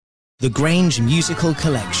The Grange Musical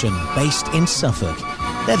Collection, based in Suffolk.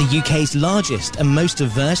 They're the UK's largest and most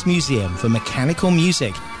diverse museum for mechanical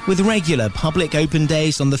music, with regular public open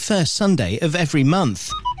days on the first Sunday of every month.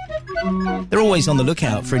 They're always on the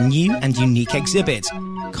lookout for a new and unique exhibit.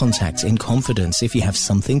 Contact in confidence if you have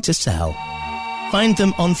something to sell. Find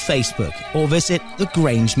them on Facebook or visit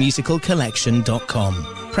thegrangemusicalcollection.com.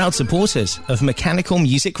 Proud supporters of Mechanical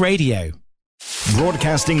Music Radio.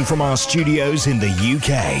 Broadcasting from our studios in the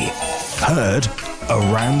UK. Heard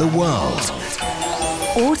around the world.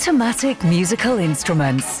 Automatic musical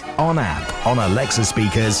instruments. On app, on Alexa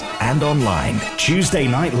speakers and online. Tuesday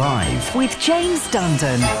Night Live. With James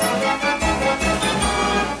Dundon.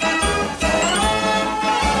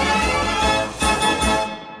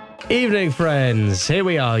 Evening, friends. Here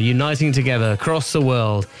we are, uniting together across the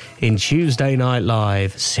world in Tuesday Night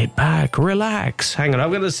Live. Sit back, relax. Hang on, I'm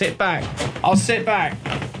going to sit back. I'll sit back.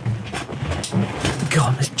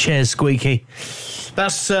 God, this chair's squeaky.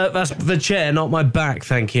 That's the chair, not my back,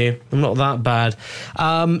 thank you. I'm not that bad.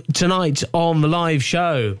 Tonight on the live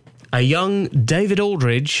show, a young David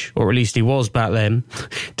Aldridge, or at least he was back then,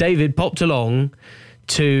 David popped along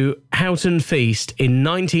to Houghton Feast in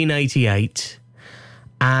 1988,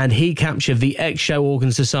 and he captured the Ex-Show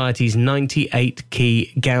Organ Society's 98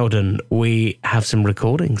 Key Gaudin. We have some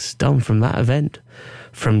recordings done from that event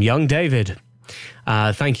from young David.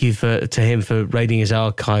 Thank you to him for raiding his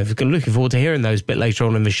archive. Looking forward to hearing those a bit later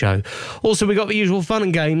on in the show. Also, we got the usual fun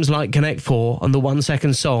and games like Connect 4 and the 1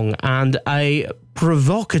 second song and a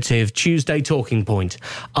provocative Tuesday talking point.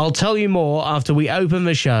 I'll tell you more after we open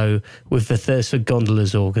the show with the Thirst for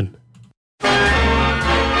Gondolas organ.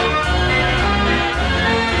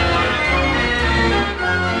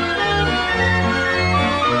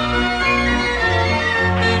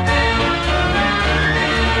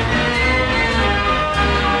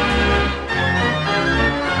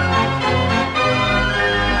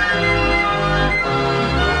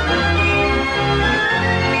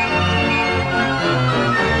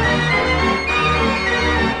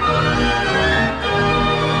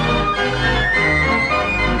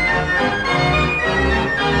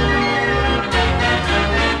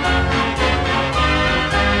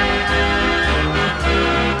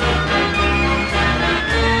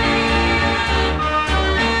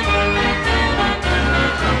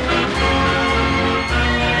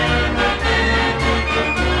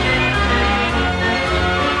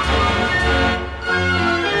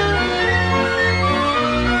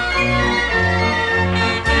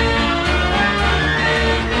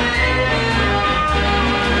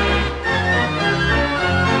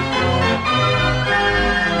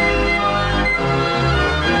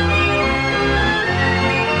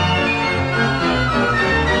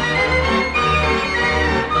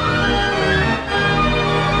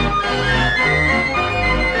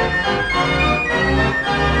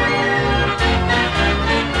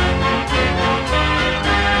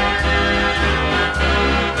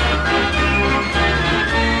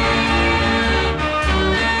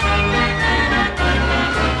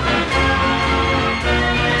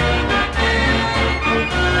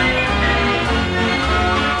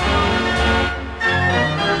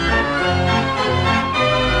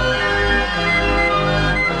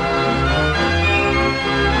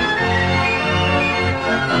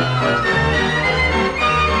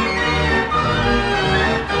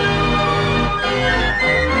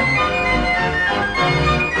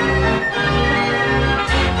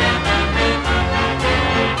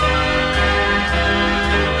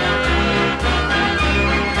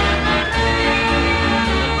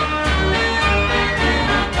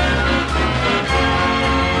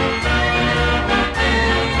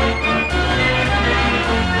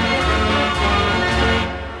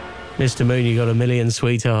 Mr. Moon, you got a million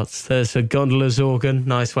sweethearts. Thirst for Gondolas organ.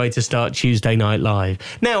 Nice way to start Tuesday Night Live.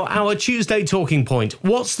 Now, our Tuesday talking point.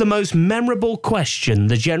 What's the most memorable question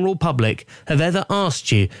the general public have ever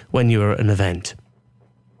asked you when you were at an event?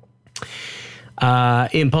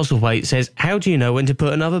 Ian Postlewaite says, how do you know when to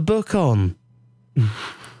put another book on?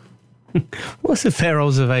 What's a fair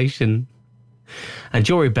observation? And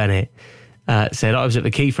Jory Bennett said, I was at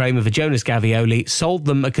the keyframe of a Jonas Gavioli, sold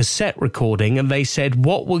them a cassette recording, and they said,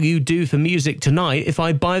 what will you do for music tonight if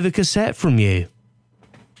I buy the cassette from you?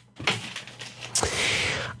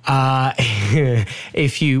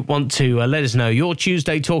 If you want to let us know your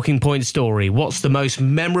Tuesday talking point story, what's the most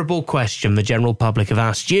memorable question the general public have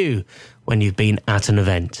asked you when you've been at an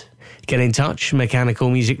event? Get in touch,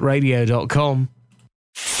 mechanicalmusicradio.com.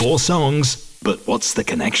 4 songs, but what's the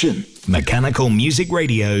connection? Mechanical Music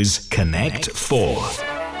Radio's Connect 4.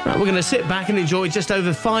 Right, we're going to sit back and enjoy just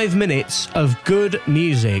over 5 minutes of good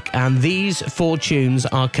music, and these 4 tunes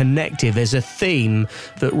are connected. There's a theme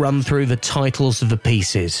that run through the titles of the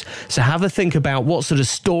pieces. So have a think about what sort of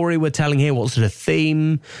story we're telling here, what sort of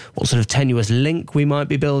theme, what sort of tenuous link we might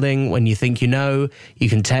be building. When you think you know, you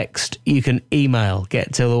can text, you can email,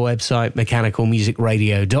 get to the website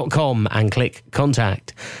mechanicalmusicradio.com and click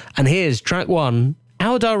contact. And here's track 1,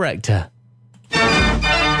 Our Director.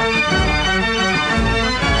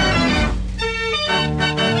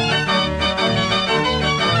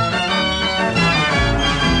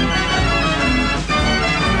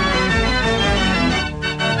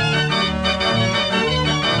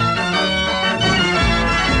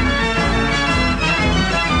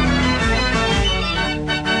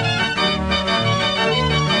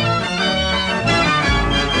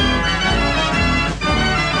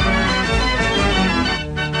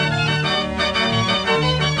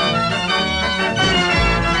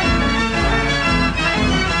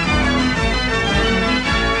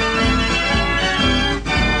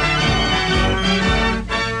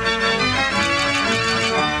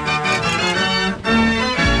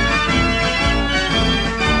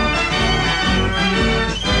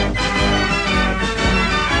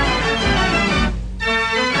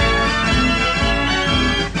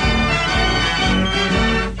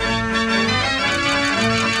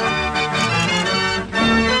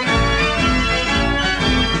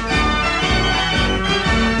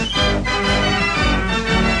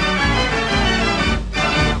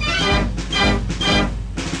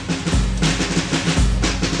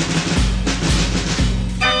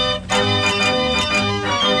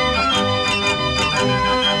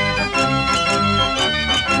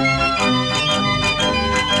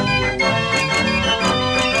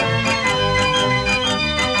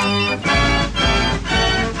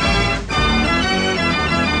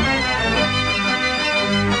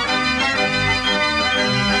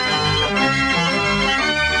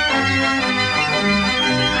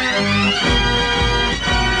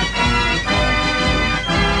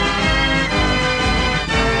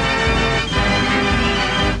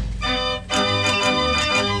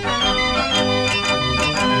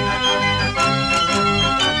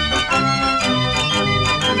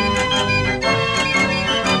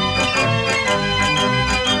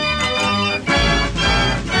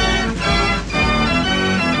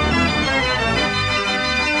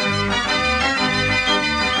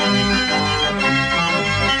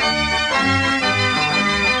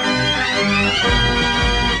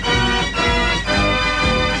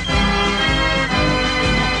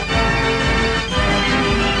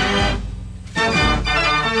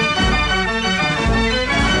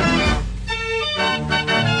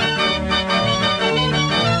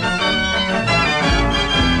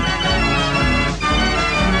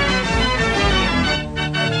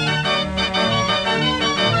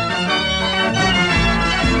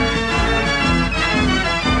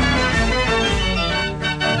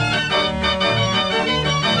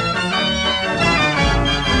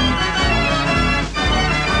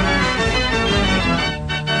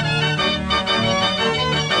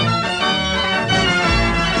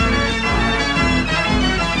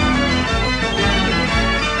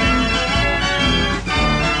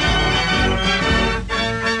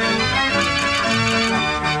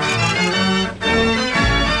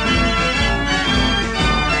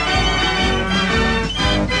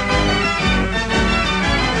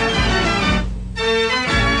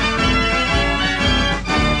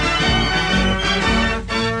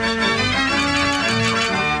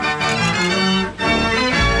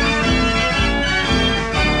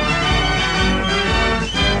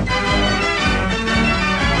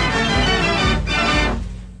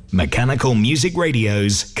 Mechanical Music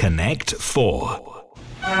Radio's Connect 4.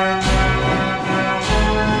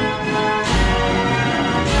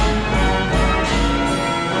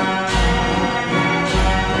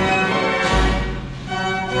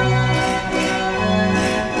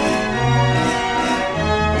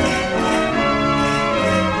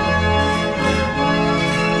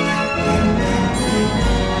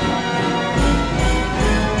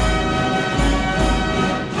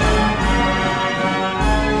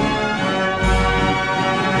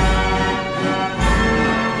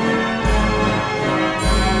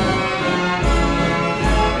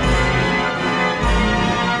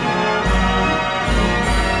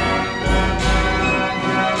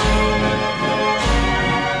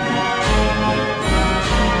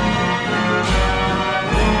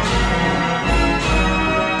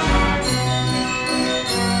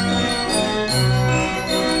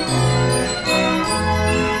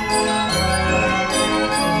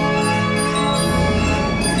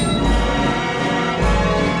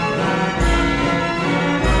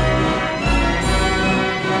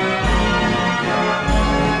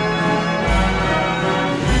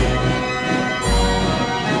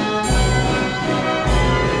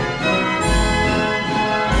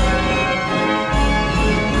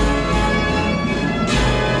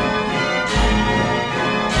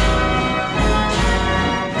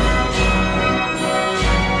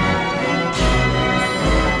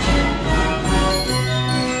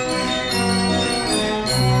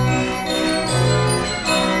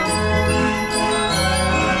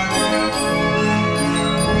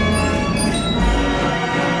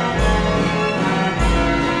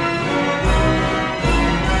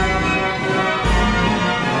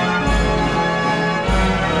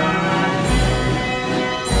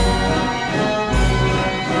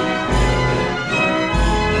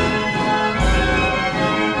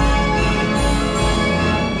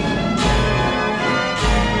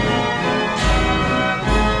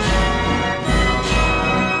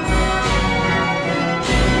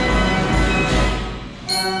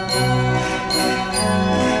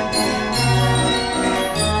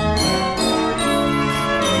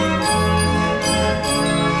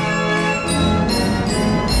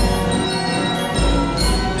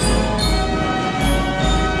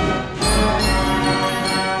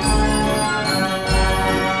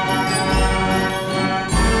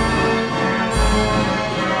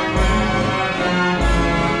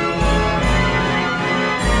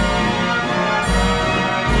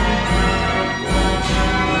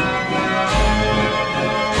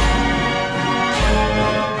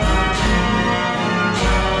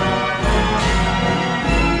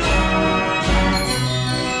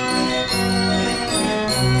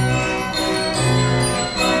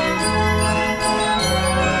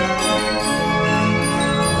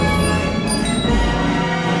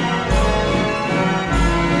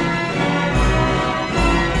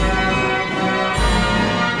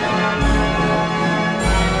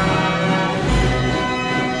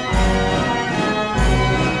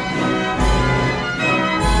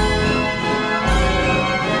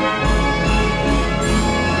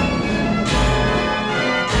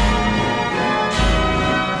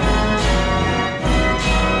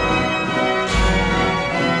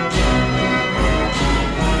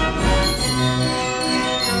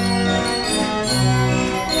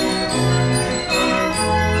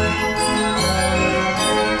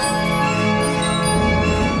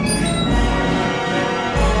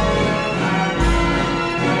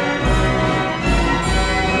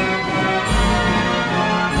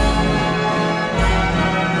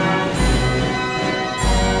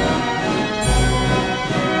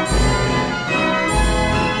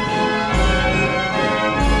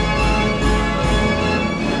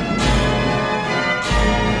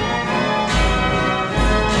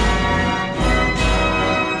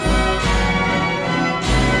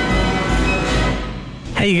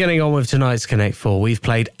 Getting on with tonight's Connect 4, we've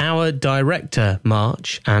played Our Director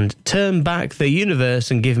March and Turn Back the Universe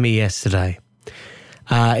and Give Me Yesterday.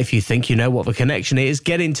 If you think you know what the connection is,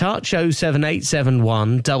 get in touch,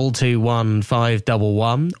 07871 221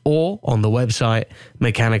 511, or on the website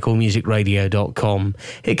mechanicalmusicradio.com.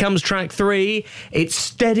 Here comes track 3, it's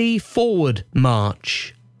Steady Forward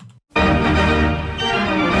March.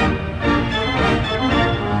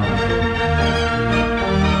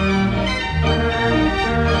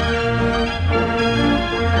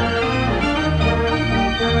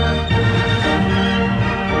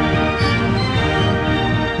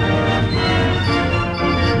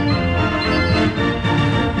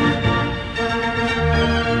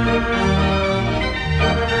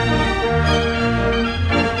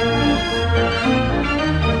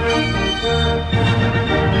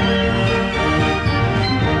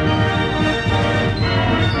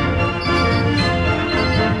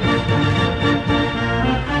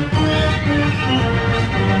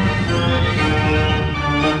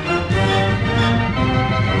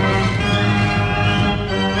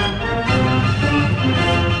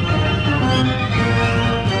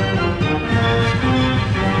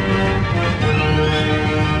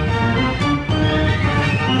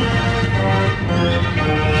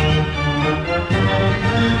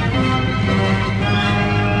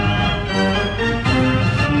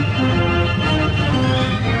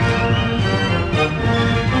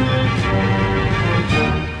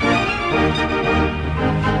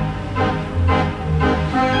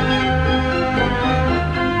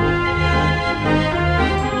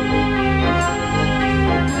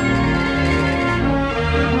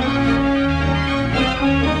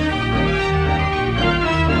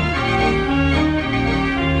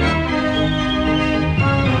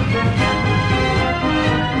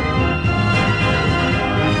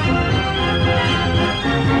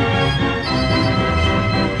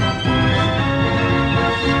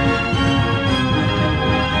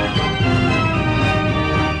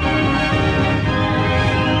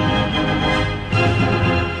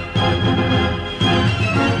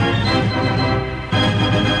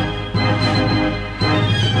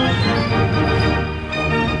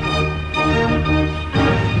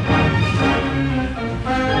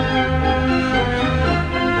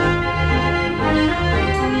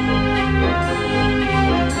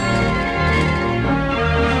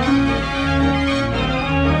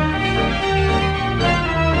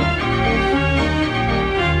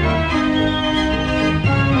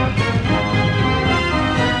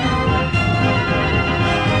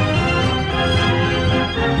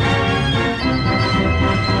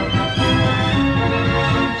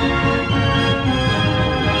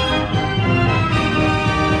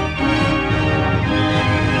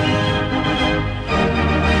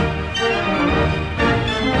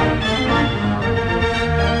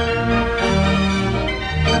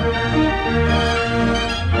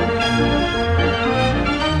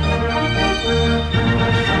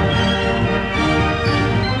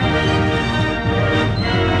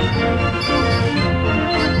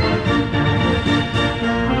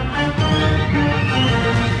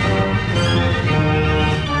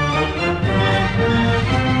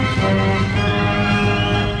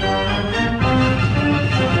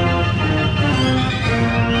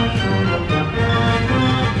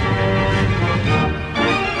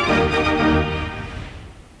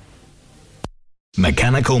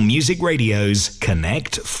 Mechanical Music Radio's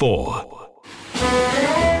Connect 4.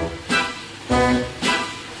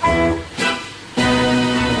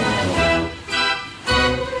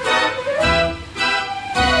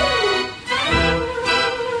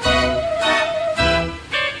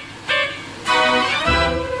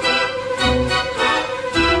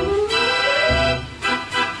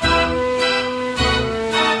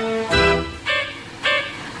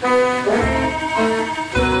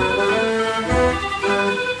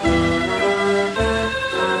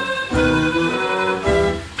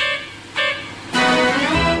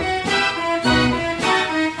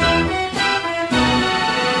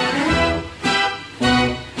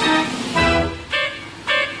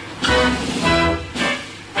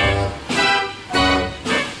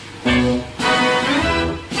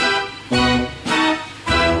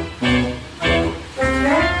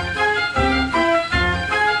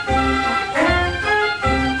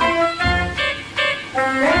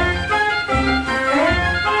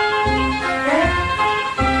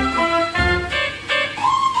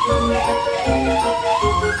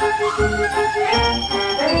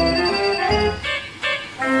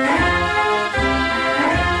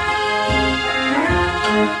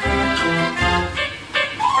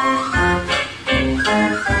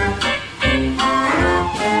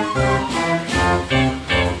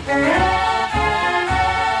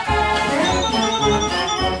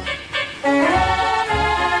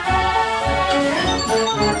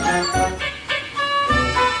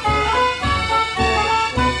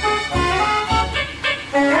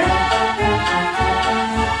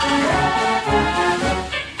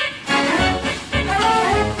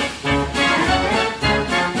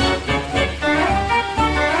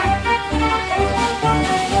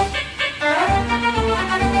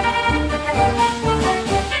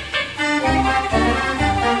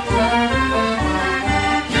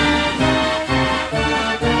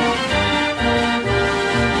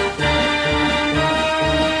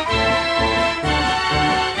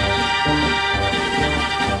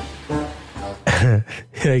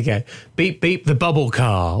 go. Beep Beep the Bubble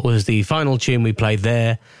Car was the final tune we played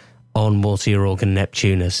there on Water Your Organ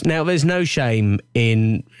Neptunus. Now, there's no shame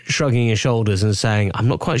in shrugging your shoulders and saying, I'm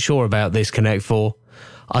not quite sure about this, Connect 4.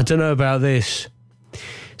 I don't know about this.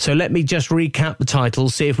 So let me just recap the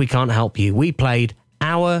titles, see if we can't help you. We played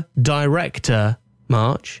Our Director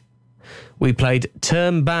March. We played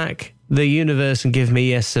Turn Back the Universe and Give Me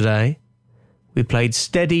Yesterday. We played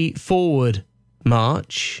Steady Forward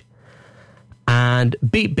March. And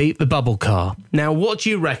Beep Beep the Bubble Car. Now, what do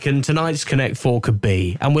you reckon tonight's Connect 4 could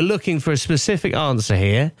be? And we're looking for a specific answer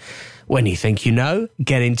here. When you think you know,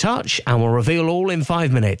 get in touch and we'll reveal all in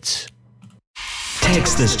 5 minutes.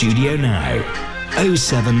 Text the studio now.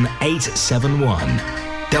 07871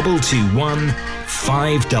 221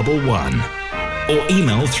 511. Or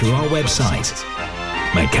email through our website,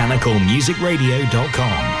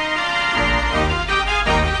 mechanicalmusicradio.com.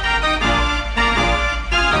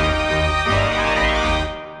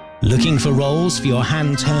 Looking for rolls for your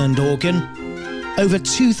hand-turned organ? Over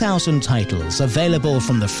 2,000 titles available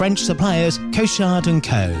from the French suppliers Cochard &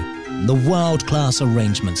 Co. The world-class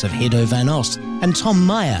arrangements of Hiddo van Ost and Tom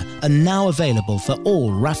Meyer are now available for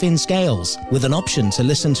all Raffin scales, with an option to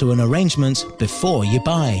listen to an arrangement before you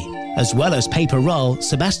buy. As well as paper roll,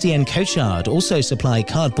 Sebastien Cochard also supply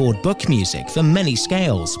cardboard book music for many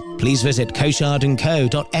scales. Please visit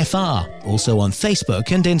cochardandco.fr, also on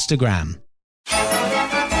Facebook and Instagram.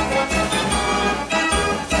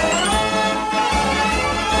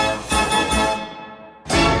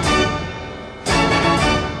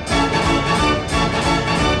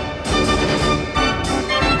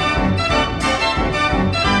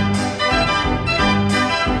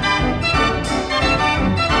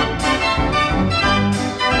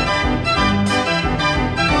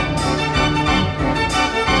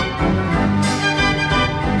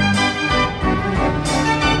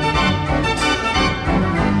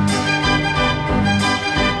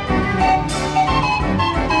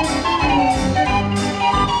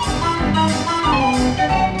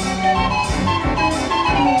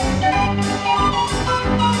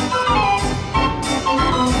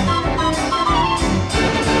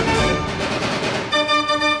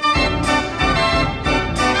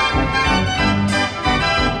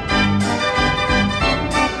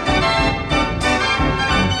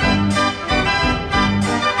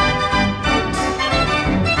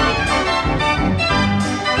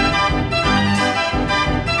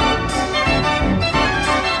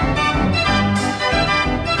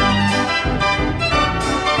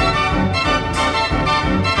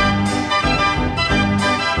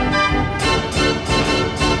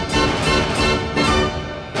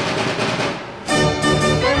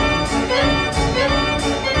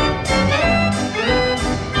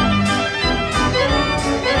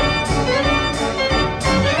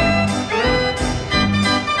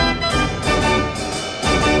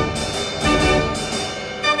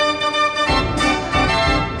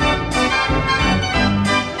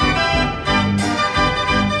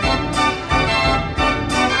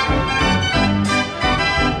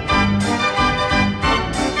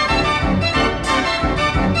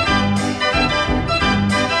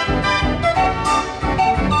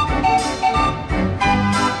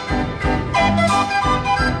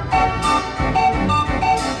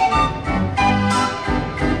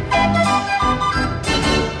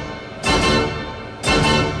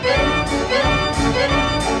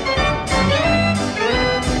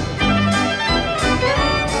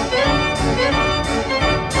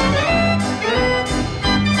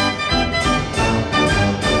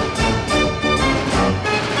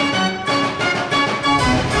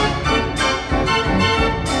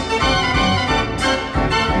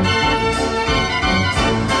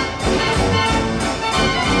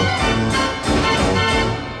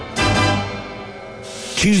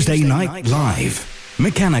 Tuesday Night Live,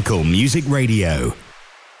 Mechanical Music Radio.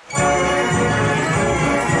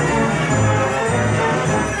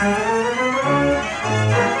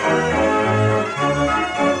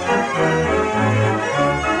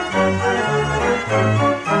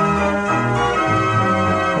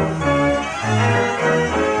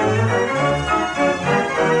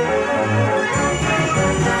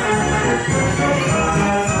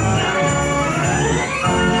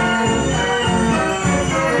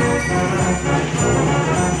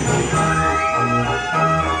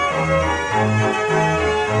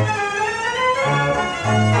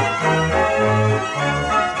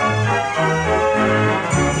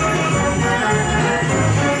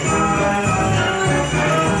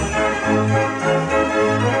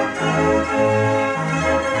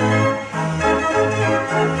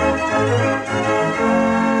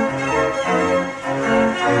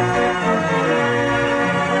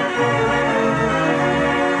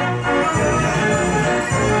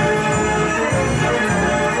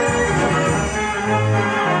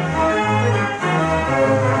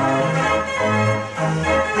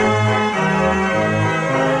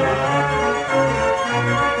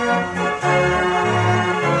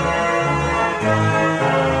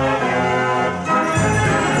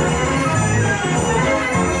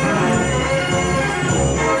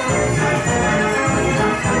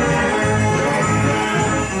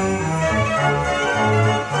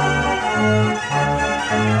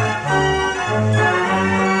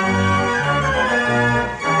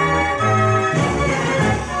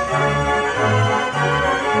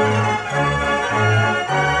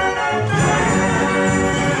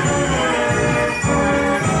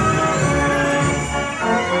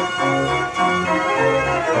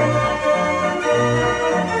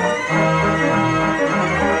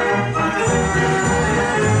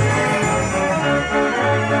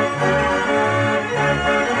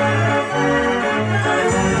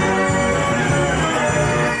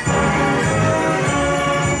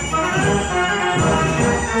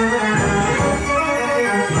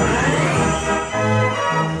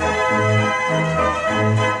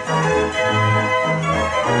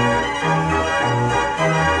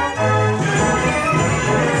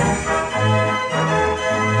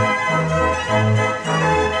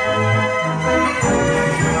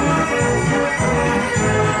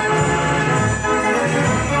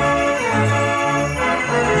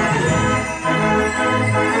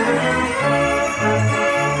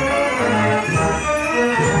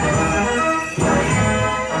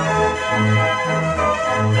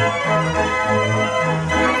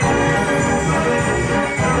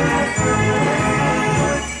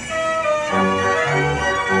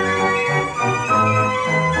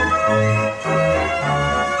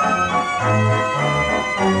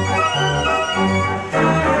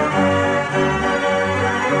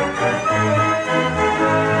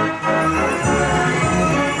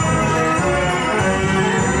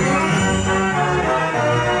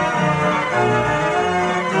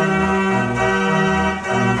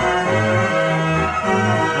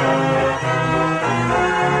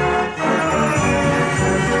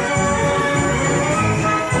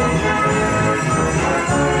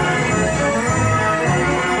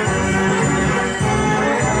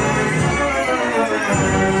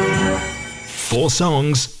 4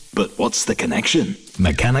 songs, but what's the connection?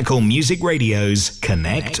 Mechanical Music Radio's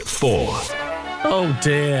Connect 4. Oh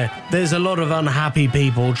dear, there's a lot of unhappy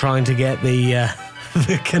people trying to get the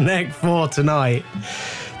Connect 4 tonight.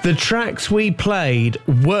 The tracks we played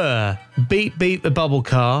were Beat Beat the Bubble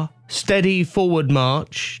Car, Steady Forward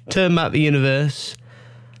March, Turn Back the Universe,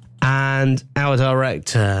 and Our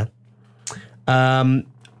Director.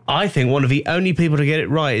 I think one of the only people to get it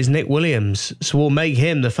right is Nick Williams, so we'll make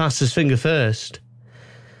him the fastest finger first.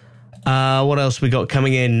 What else we got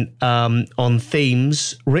coming in on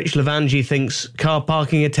themes? Rich Lavangi thinks car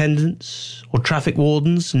parking attendants or traffic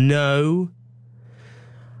wardens. No.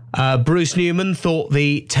 Bruce Newman thought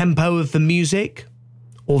the tempo of the music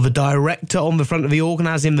or the director on the front of the organ,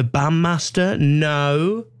 as in the bandmaster.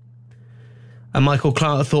 No. And Michael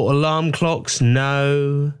Clark thought alarm clocks.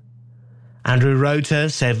 No. Andrew Rota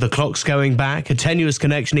said the clock's going back. A tenuous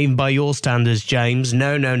connection even by your standards, James.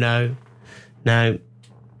 No.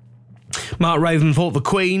 Mark Raven thought the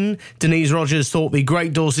Queen. Denise Rogers thought the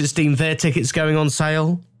Great Dorset Steam Fair tickets going on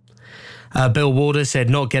sale. Bill Warder said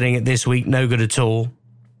not getting it this week, no good at all.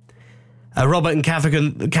 Robert and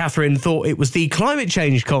Catherine thought it was the climate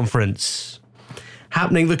change conference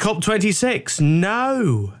happening, the COP26.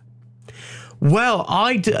 No. Well,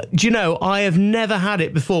 I have never had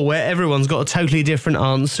it before where everyone's got a totally different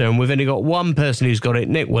answer and we've only got one person who's got it,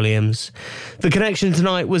 Nick Williams. The connection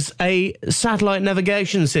tonight was a satellite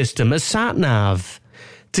navigation system, a sat-nav,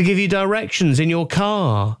 to give you directions in your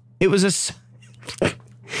car. It was a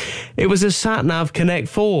sat-nav Connect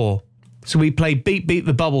 4. So we played Beat Beat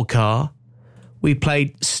the Bubble Car. We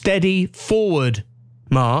played Steady Forward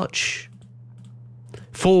March.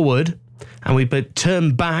 Forward. And we put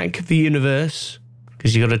Turn Back the Universe,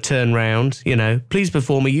 because you got to turn round, Please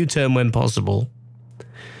perform a U-turn when possible.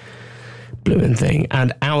 Blue thing.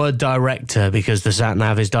 And Our Director, because the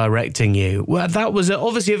sat-nav is directing you. Well, that was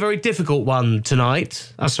obviously a very difficult one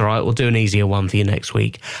tonight. That's all right, we'll do an easier one for you next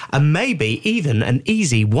week. And maybe even an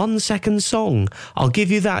easy 1-second song. I'll give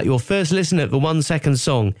you that, your first listen at the 1-second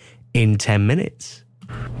song in 10 minutes.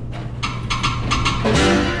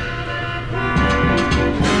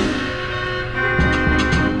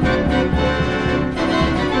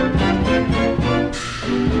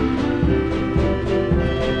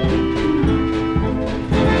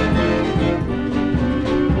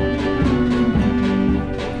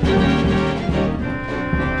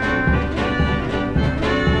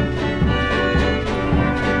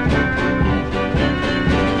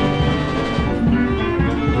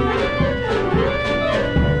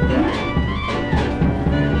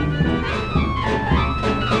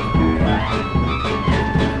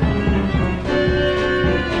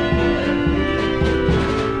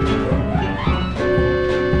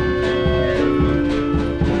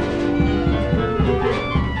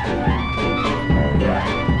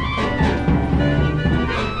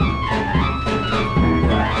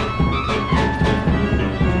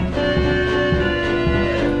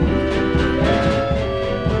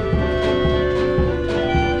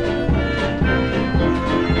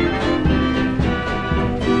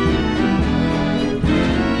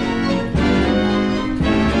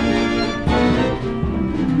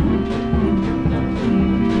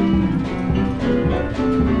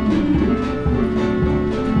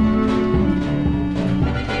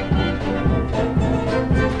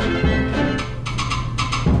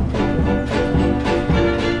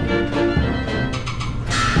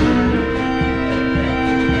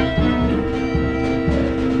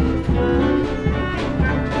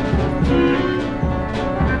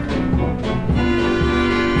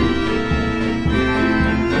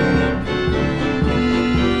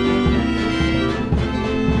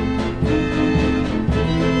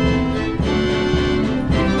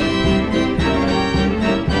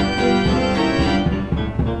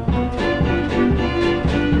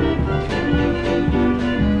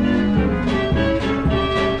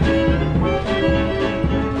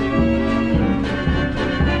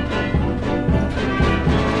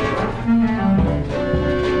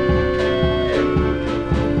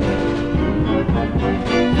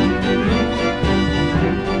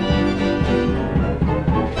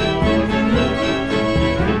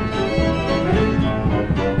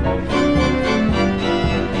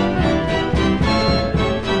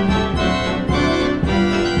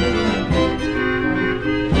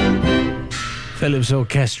 Phillips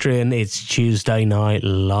Orchestrion, it's Tuesday Night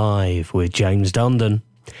Live with James Dundon.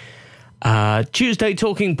 Tuesday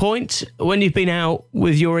talking point. When you've been out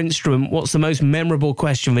with your instrument, what's the most memorable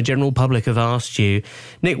question the general public have asked you?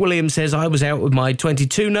 Nick Williams says, I was out with my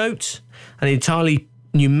 22 note, an entirely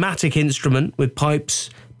pneumatic instrument with pipes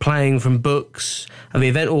playing from books. And the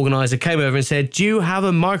event organiser came over and said, do you have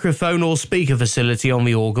a microphone or speaker facility on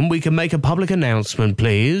the organ? We can make a public announcement,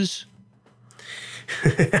 please.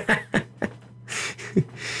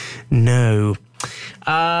 No.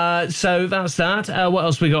 So that's that. What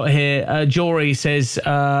else we got here? Jory says,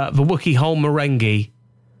 the Wookiee whole merengue.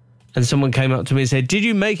 And someone came up to me and said, did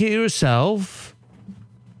you make it yourself?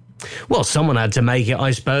 Well, someone had to make it,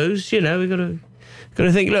 I suppose. You know, we've got to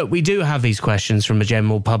think, look, we do have these questions from the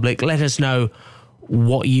general public. Let us know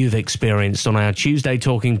what you've experienced on our Tuesday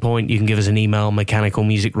Talking Point. You can give us an email,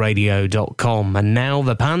 mechanicalmusicradio.com. And now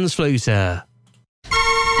the Pans Fluter.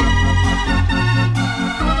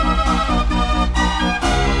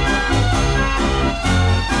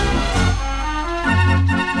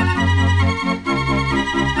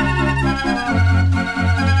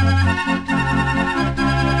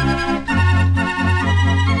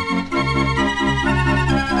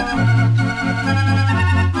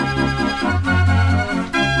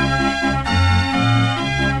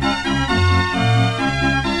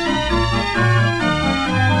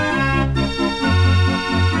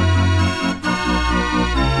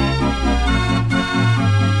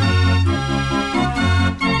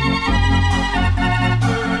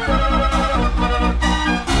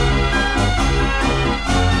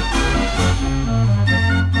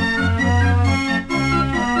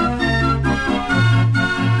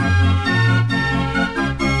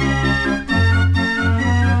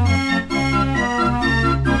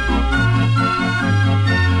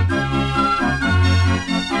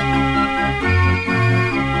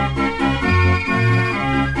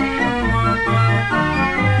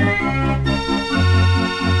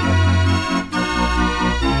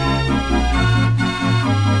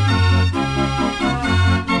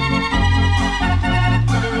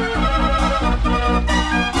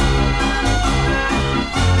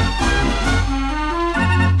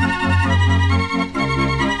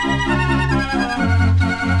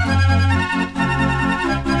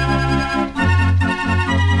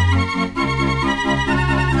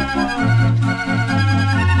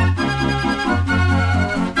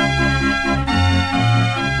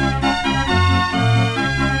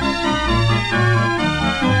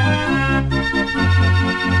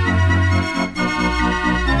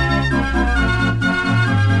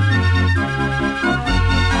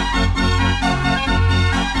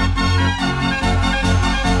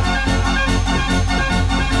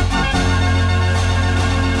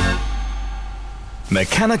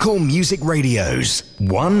 Mechanical Music Radio's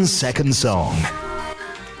 1 Second Song.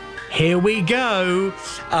 Here we go.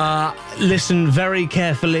 Listen very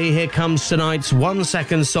carefully. Here comes tonight's 1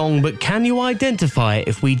 second song, but can you identify it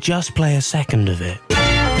if we just play a second of it?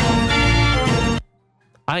 I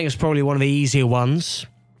think it's probably one of the easier ones.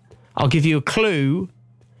 I'll give you a clue.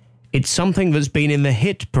 It's something that's been in the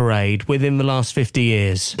hit parade within the last 50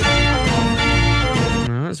 years.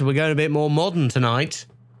 So we're going a bit more modern tonight.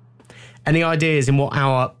 Any ideas in what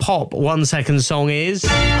our pop 1 second song is?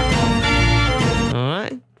 All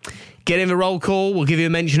right. Get in the roll call. We'll give you a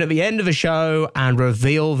mention at the end of the show and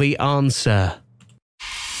reveal the answer.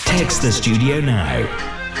 Text the studio now.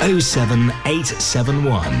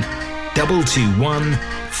 07871 221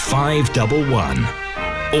 511.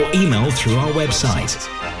 Or email through our website,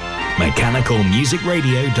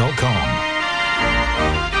 mechanicalmusicradio.com.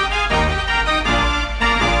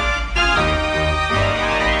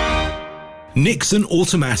 Nixon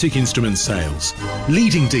Automatic Instrument Sales.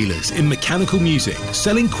 Leading dealers in mechanical music,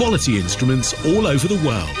 selling quality instruments all over the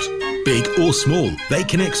world. Big or small, they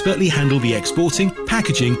can expertly handle the exporting,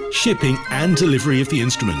 packaging, shipping and delivery of the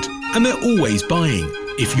instrument. And they're always buying.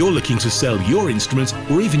 If you're looking to sell your instrument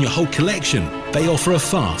or even your whole collection, they offer a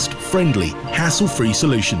fast, friendly, hassle-free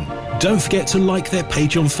solution. Don't forget to like their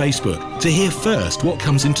page on Facebook to hear first what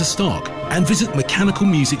comes into stock and visit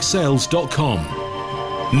mechanicalmusicsales.com.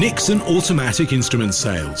 Nixon Automatic Instrument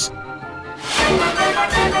Sales.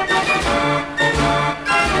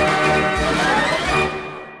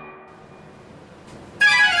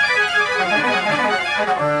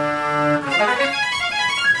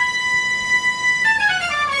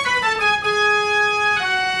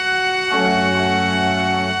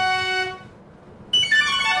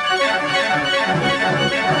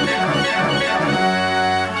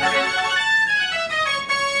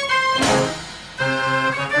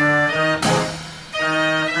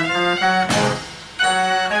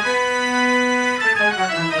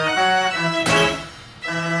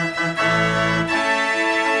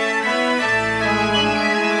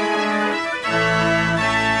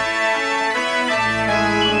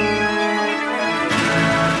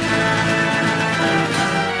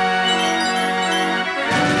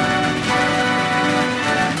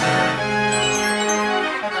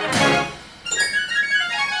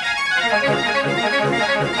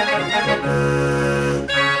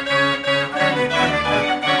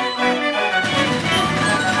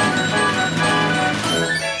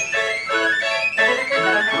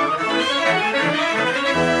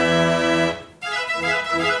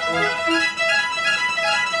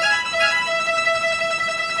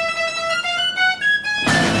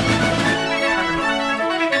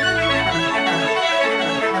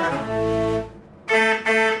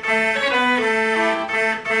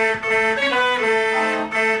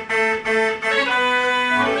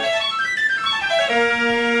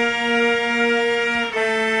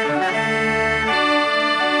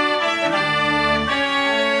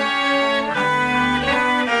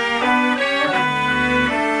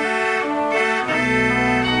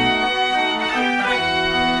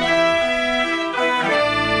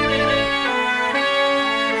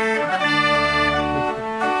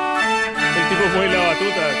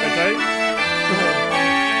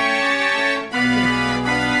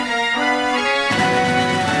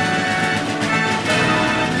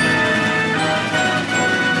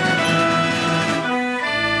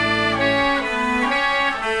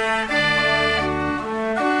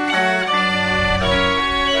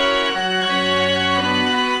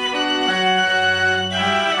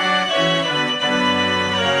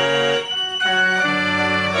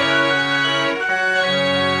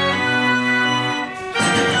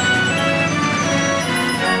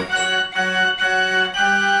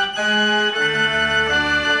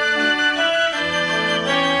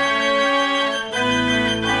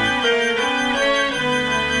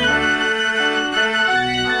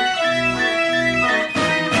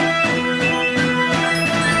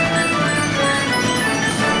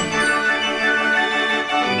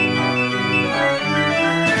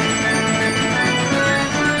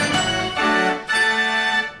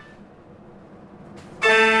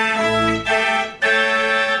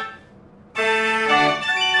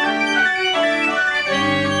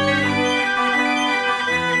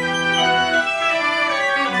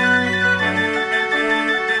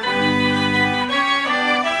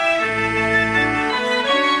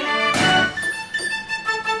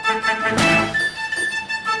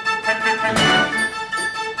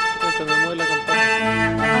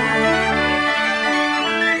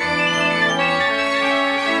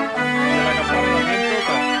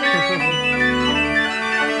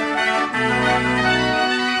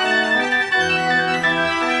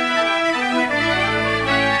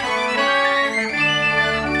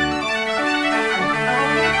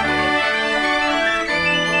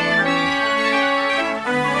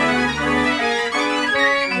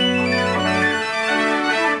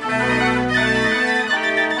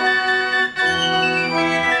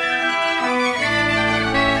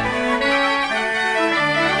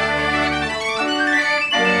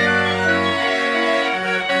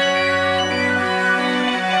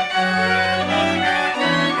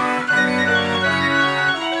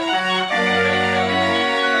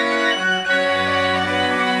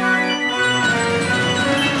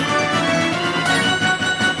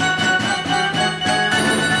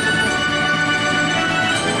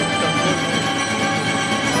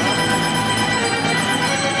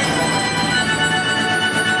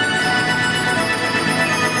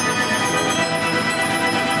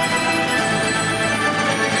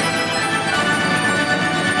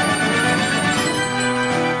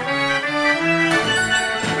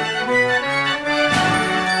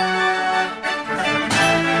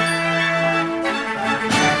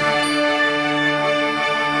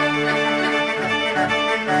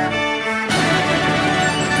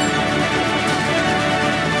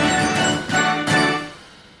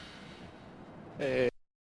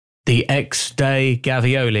 the X-Day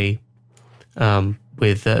Gavioli,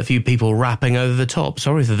 with a few people rapping over the top.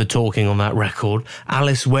 Sorry for the talking on that record.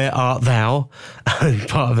 Alice, Where Art Thou?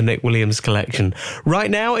 Part of the Nick Williams collection. Right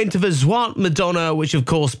now into the Zwart Madonna, which of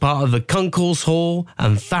course part of the Kunkels Hall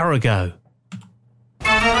and Tharago.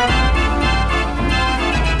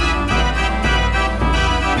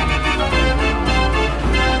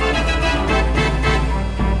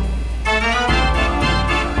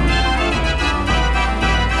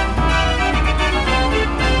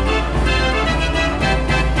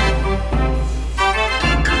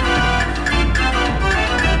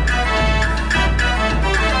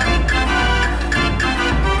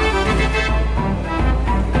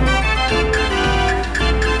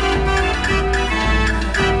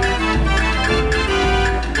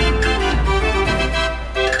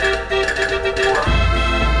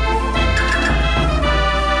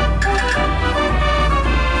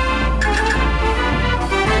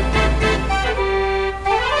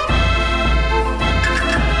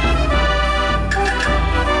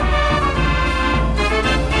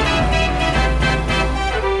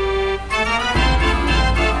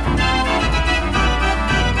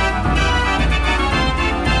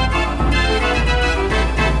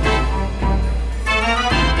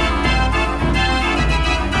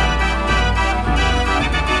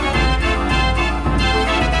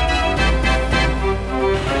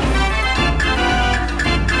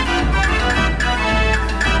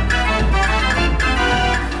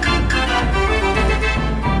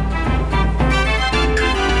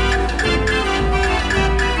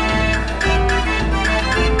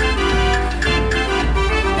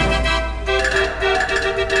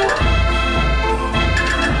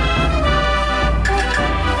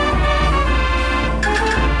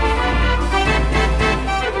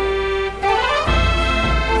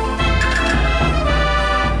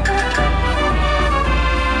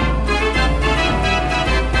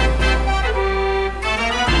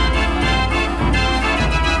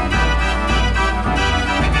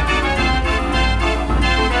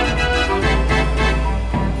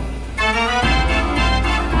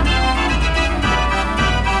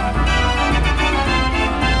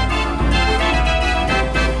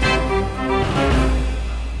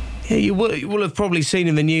 You will have probably seen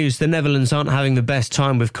in the news the Netherlands aren't having the best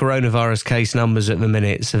time with coronavirus case numbers at the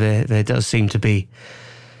minute, so there does seem to be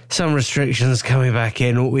some restrictions coming back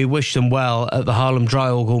in. We wish them well at the Haarlem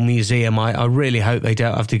Draaiorgel Museum. I really hope they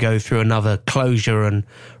don't have to go through another closure and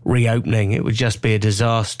reopening. It would just be a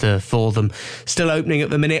disaster for them. Still opening at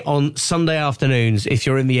the minute on Sunday afternoons. If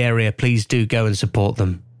you're in the area, please do go and support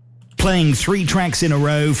them. Playing 3 tracks in a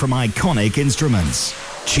row from iconic instruments.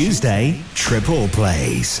 Tuesday, Triple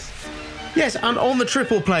Plays. Yes, and on the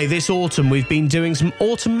Triple Play this autumn, we've been doing some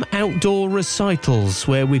autumn outdoor recitals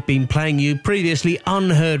where we've been playing you previously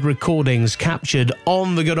unheard recordings captured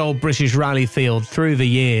on the good old British rally field through the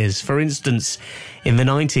years. For instance, in the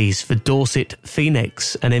 90s for Dorset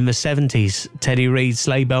Phoenix, and in the 70s, Teddy Reid's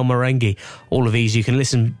Sleigh Bell Merengue. All of these you can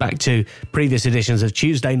listen back to previous editions of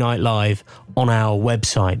Tuesday Night Live on our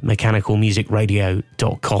website,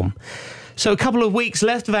 mechanicalmusicradio.com. So a couple of weeks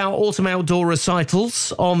left of our autumn outdoor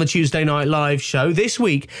recitals on the Tuesday Night Live show. This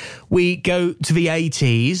week, we go to the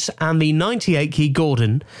 80s and the 98 Key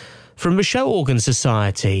Gaudin from the Show Organ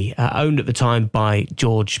Society, owned at the time by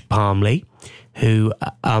George Palmley, who,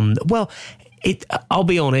 I'll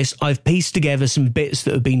be honest, I've pieced together some bits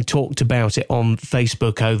that have been talked about it on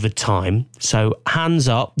Facebook over time. So hands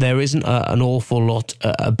up, there isn't an awful lot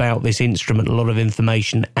about this instrument, a lot of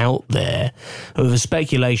information out there. The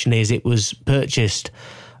speculation is it was purchased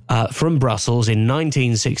from Brussels in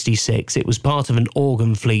 1966. It was part of an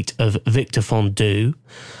organ fleet of Victor Fondue.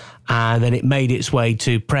 And then it made its way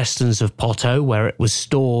to Preston's of Potto, where it was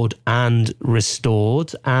stored and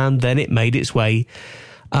restored. And then it made its way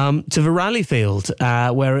to the rally field,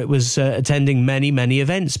 where it was attending many, many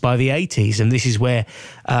events by the 80s. And this is where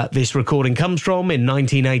this recording comes from in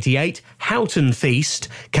 1988. Houghton Feast,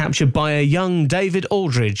 captured by a young David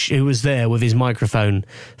Aldridge, who was there with his microphone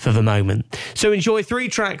for the moment. So enjoy 3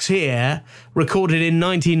 tracks here, recorded in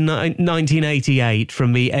 1988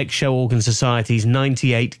 from the Ex-Show Organ Society's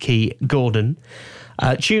 98 Key Gaudin.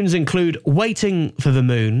 Tunes include Waiting for the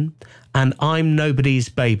Moon and I'm Nobody's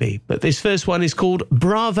Baby. But this first one is called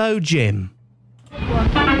Bravo Jim.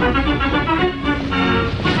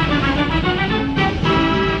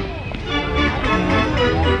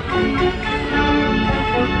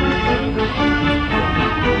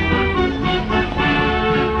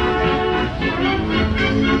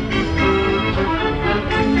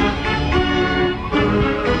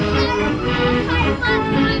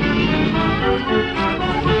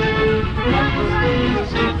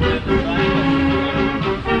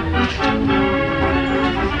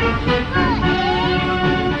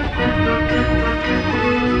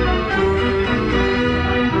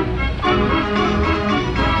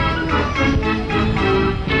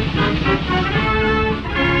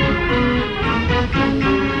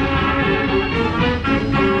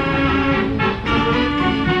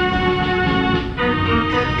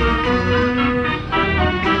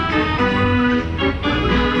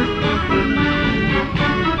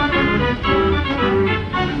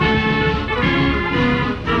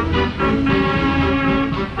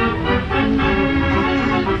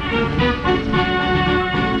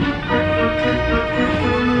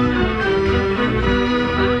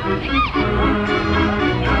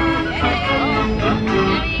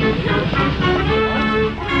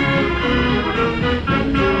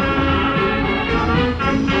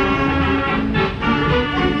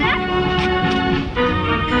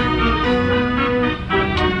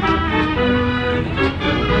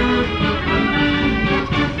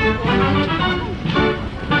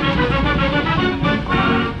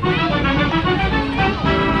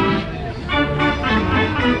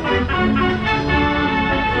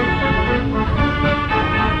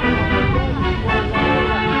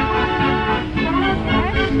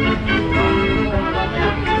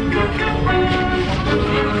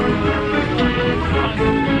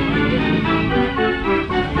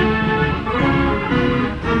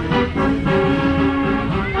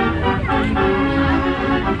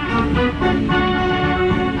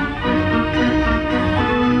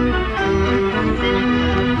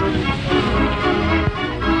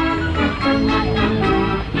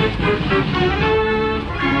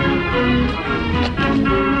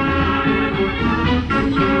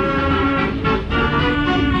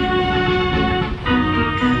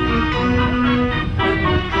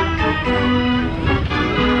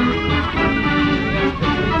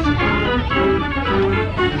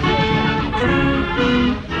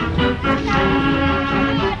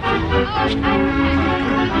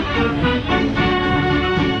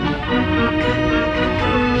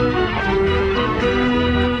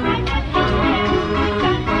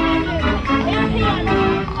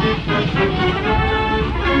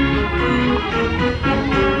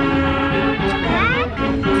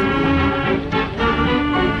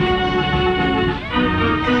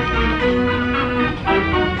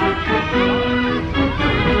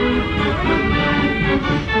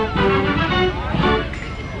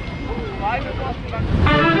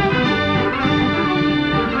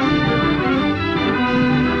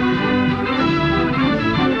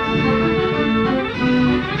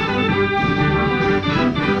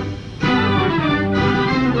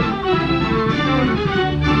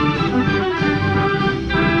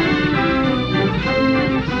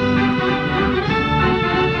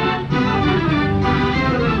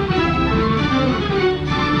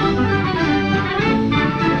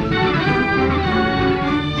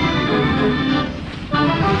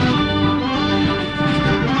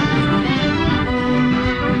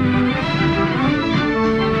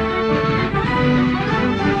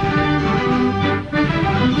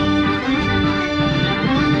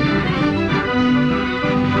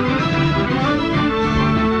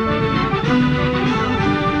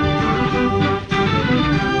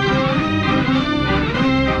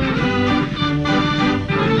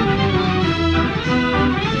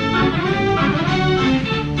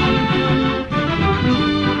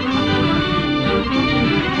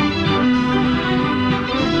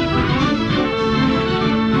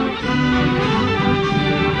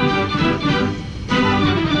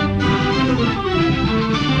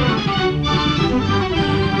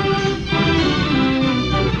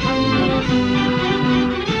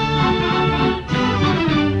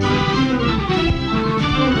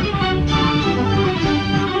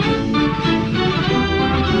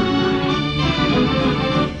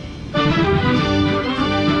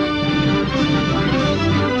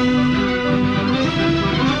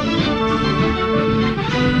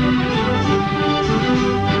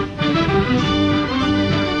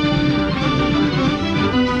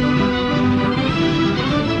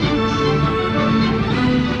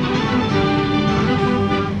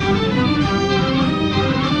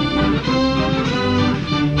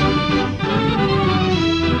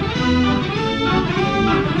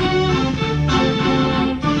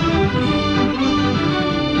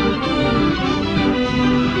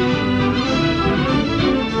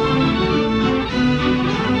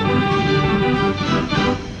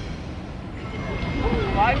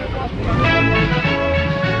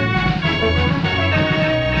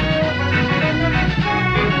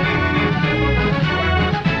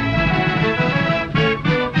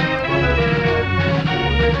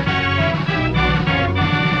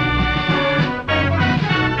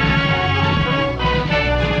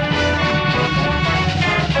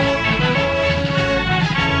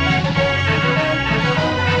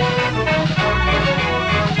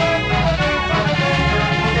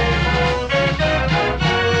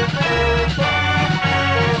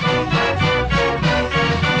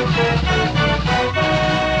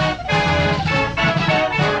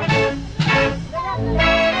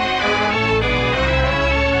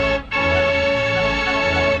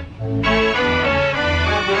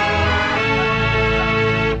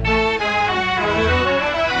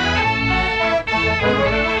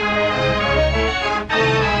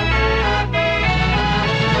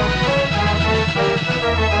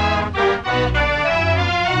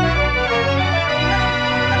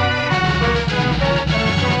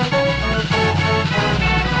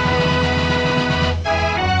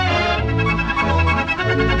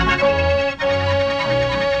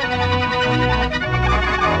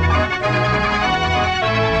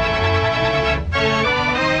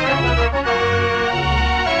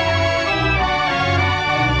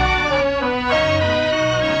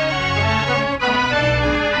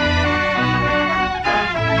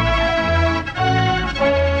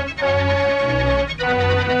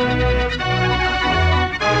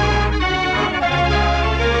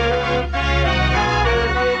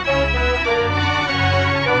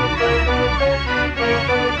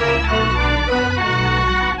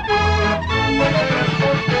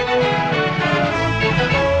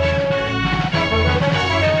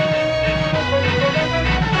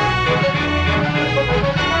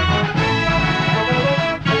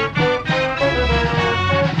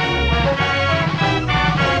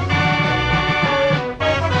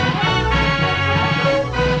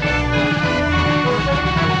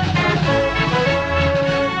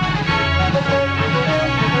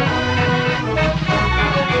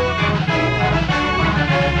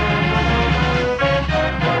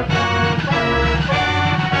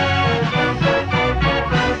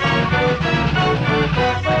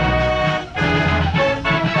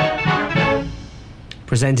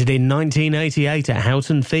 presented in 1988 at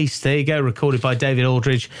Houghton Feast. There you go, recorded by David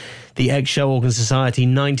Aldridge, the ex-Show Organ Society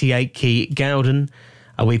 98 Key Gaudin.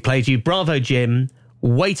 We played you Bravo Jim,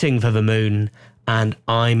 Waiting for the Moon, and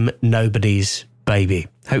I'm Nobody's Baby.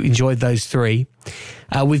 Hope you enjoyed those three.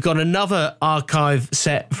 We've got another archive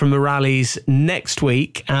set from the rallies next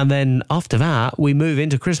week, and then after that we move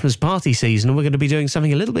into Christmas party season, and we're going to be doing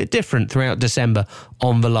something a little bit different throughout December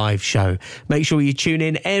on the live show. Make sure you tune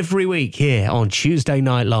in every week here on Tuesday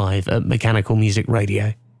Night Live at Mechanical Music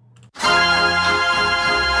Radio.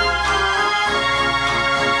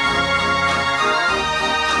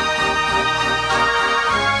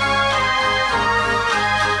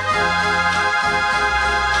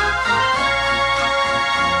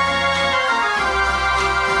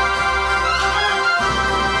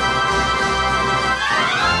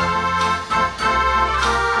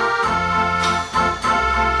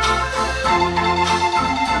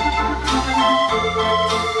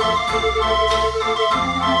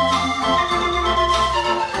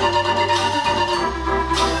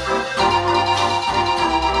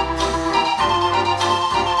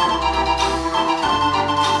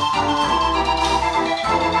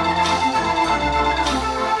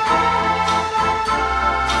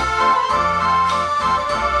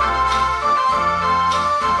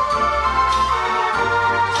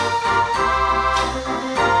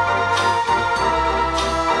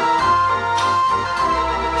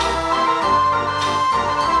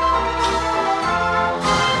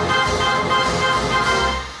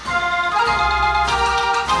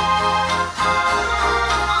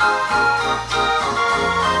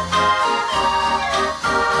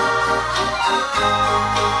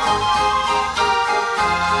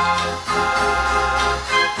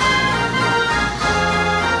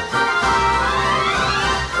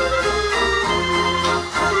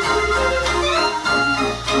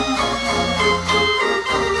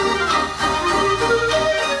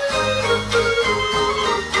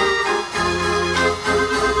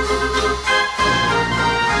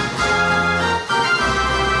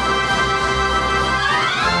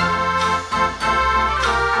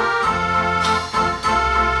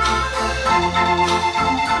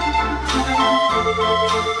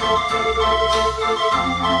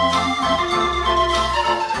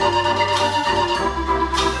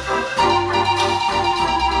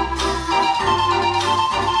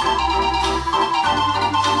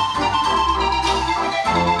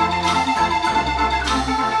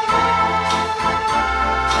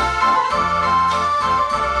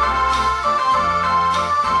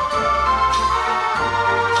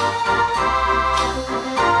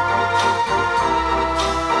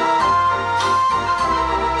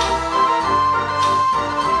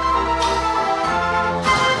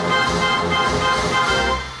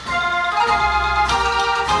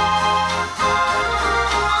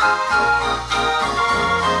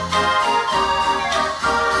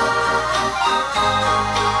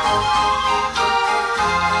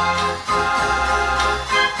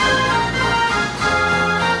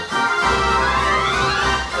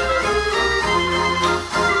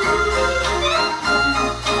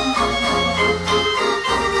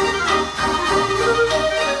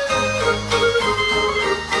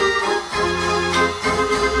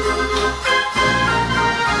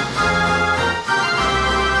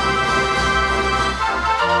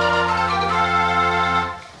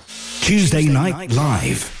 Tuesday Night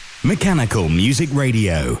Live, Mechanical Music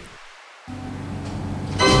Radio.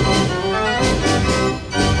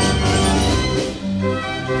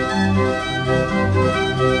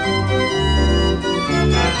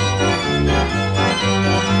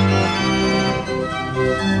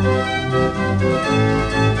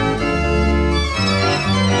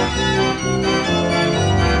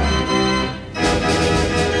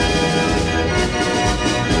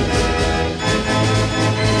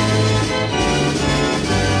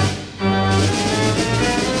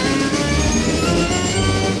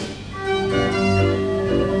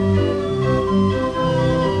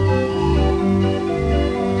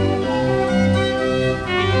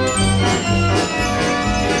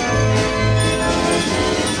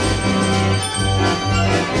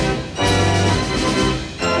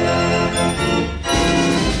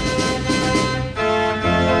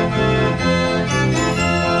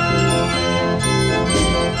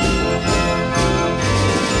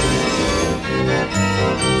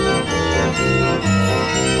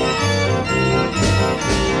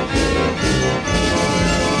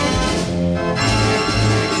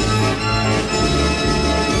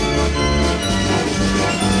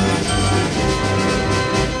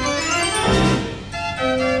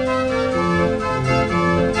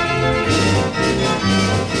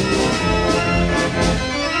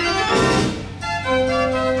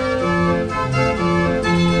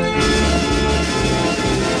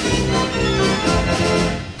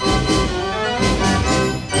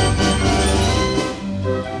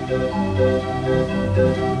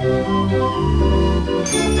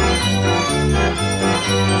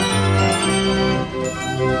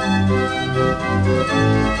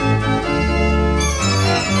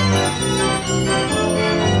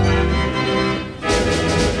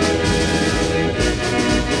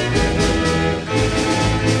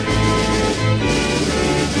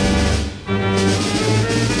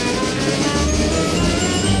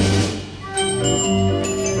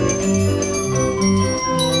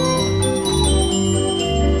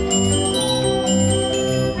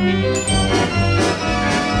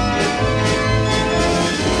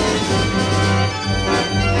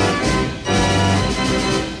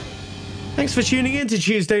 Thanks for tuning in to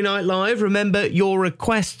Tuesday Night Live. Remember, your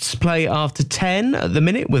requests play after 10 at the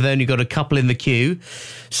minute. We've only got a couple in the queue.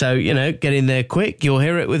 So, get in there quick. You'll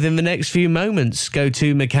hear it within the next few moments. Go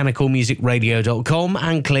to mechanicalmusicradio.com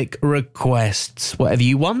and click requests. Whatever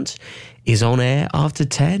you want is on air after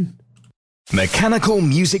 10. Mechanical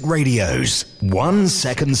Music Radio's 1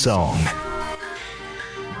 Second Song.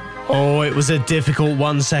 Oh, it was a difficult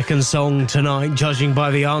 1 second song tonight, judging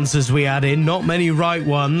by the answers we had in. Not many right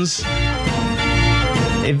ones.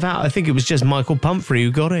 In fact, I think it was just Michael Pumphrey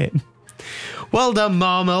who got it. Well done,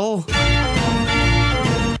 Marmel.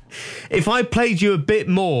 If I played you a bit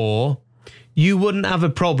more, you wouldn't have a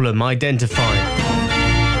problem identifying.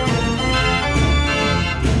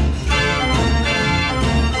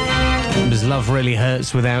 It was Love Really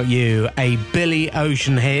Hurts Without You, a Billy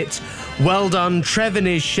Ocean hit. Well done, Trevin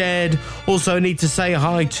is shared. Also need to say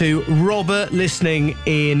hi to Robert listening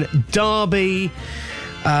in Derby.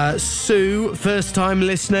 Sue, first-time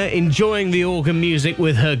listener, enjoying the organ music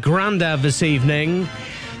with her granddad this evening.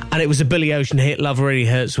 And it was a Billy Ocean hit, Love Really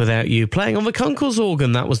Hurts Without You, playing on the Kunkel's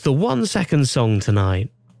organ. That was the 1 second song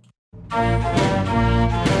tonight.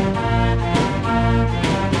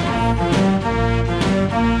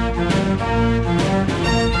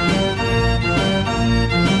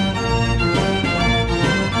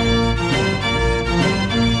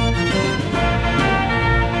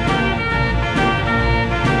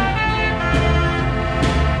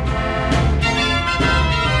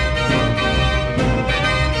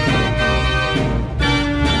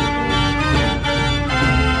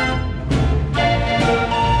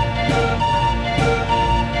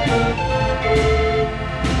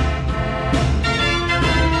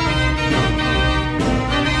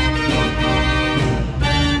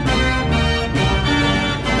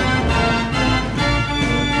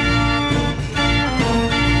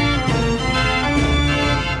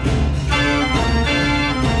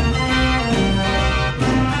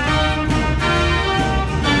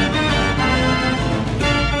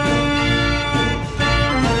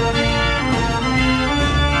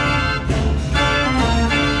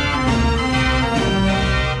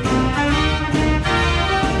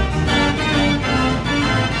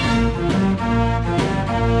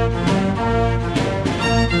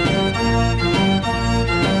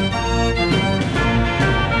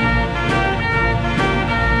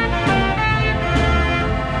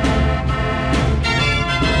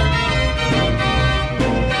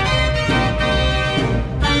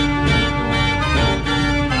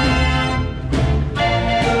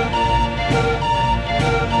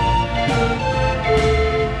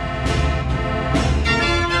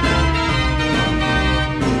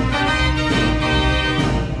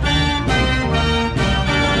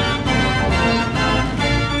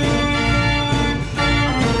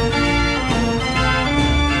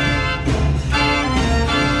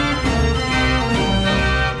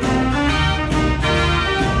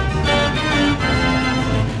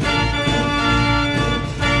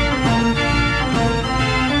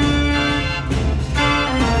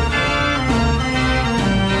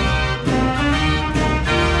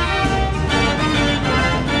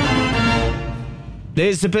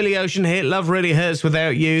 There's the Billy Ocean hit, Love Really Hurts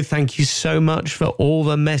Without You. Thank you so much for all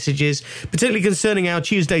the messages, particularly concerning our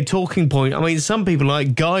Tuesday talking point. I mean, some people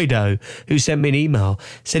like Guido, who sent me an email,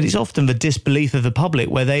 said it's often the disbelief of the public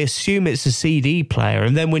where they assume it's a CD player,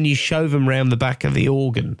 and then when you show them round the back of the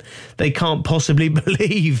organ, they can't possibly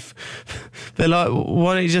believe. They're like,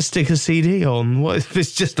 why don't you just stick a CD on? What if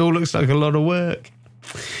this just all looks like a lot of work?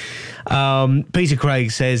 Peter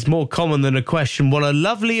Craig says, more common than a question, what a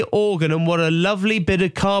lovely organ and what a lovely bit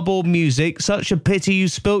of cardboard music. Such a pity you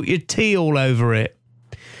spilt your tea all over it.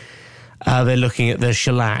 They're looking at the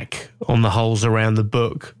shellac on the holes around the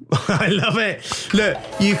book. I love it. Look,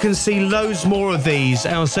 you can see loads more of these.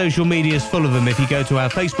 Our social media is full of them if you go to our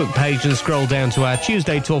Facebook page and scroll down to our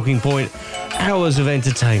Tuesday Talking Point, hours of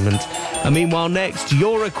entertainment. And meanwhile, next,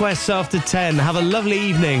 your requests after 10. Have a lovely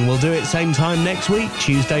evening. We'll do it same time next week,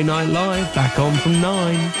 Tuesday Night Live, back on from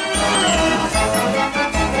 9.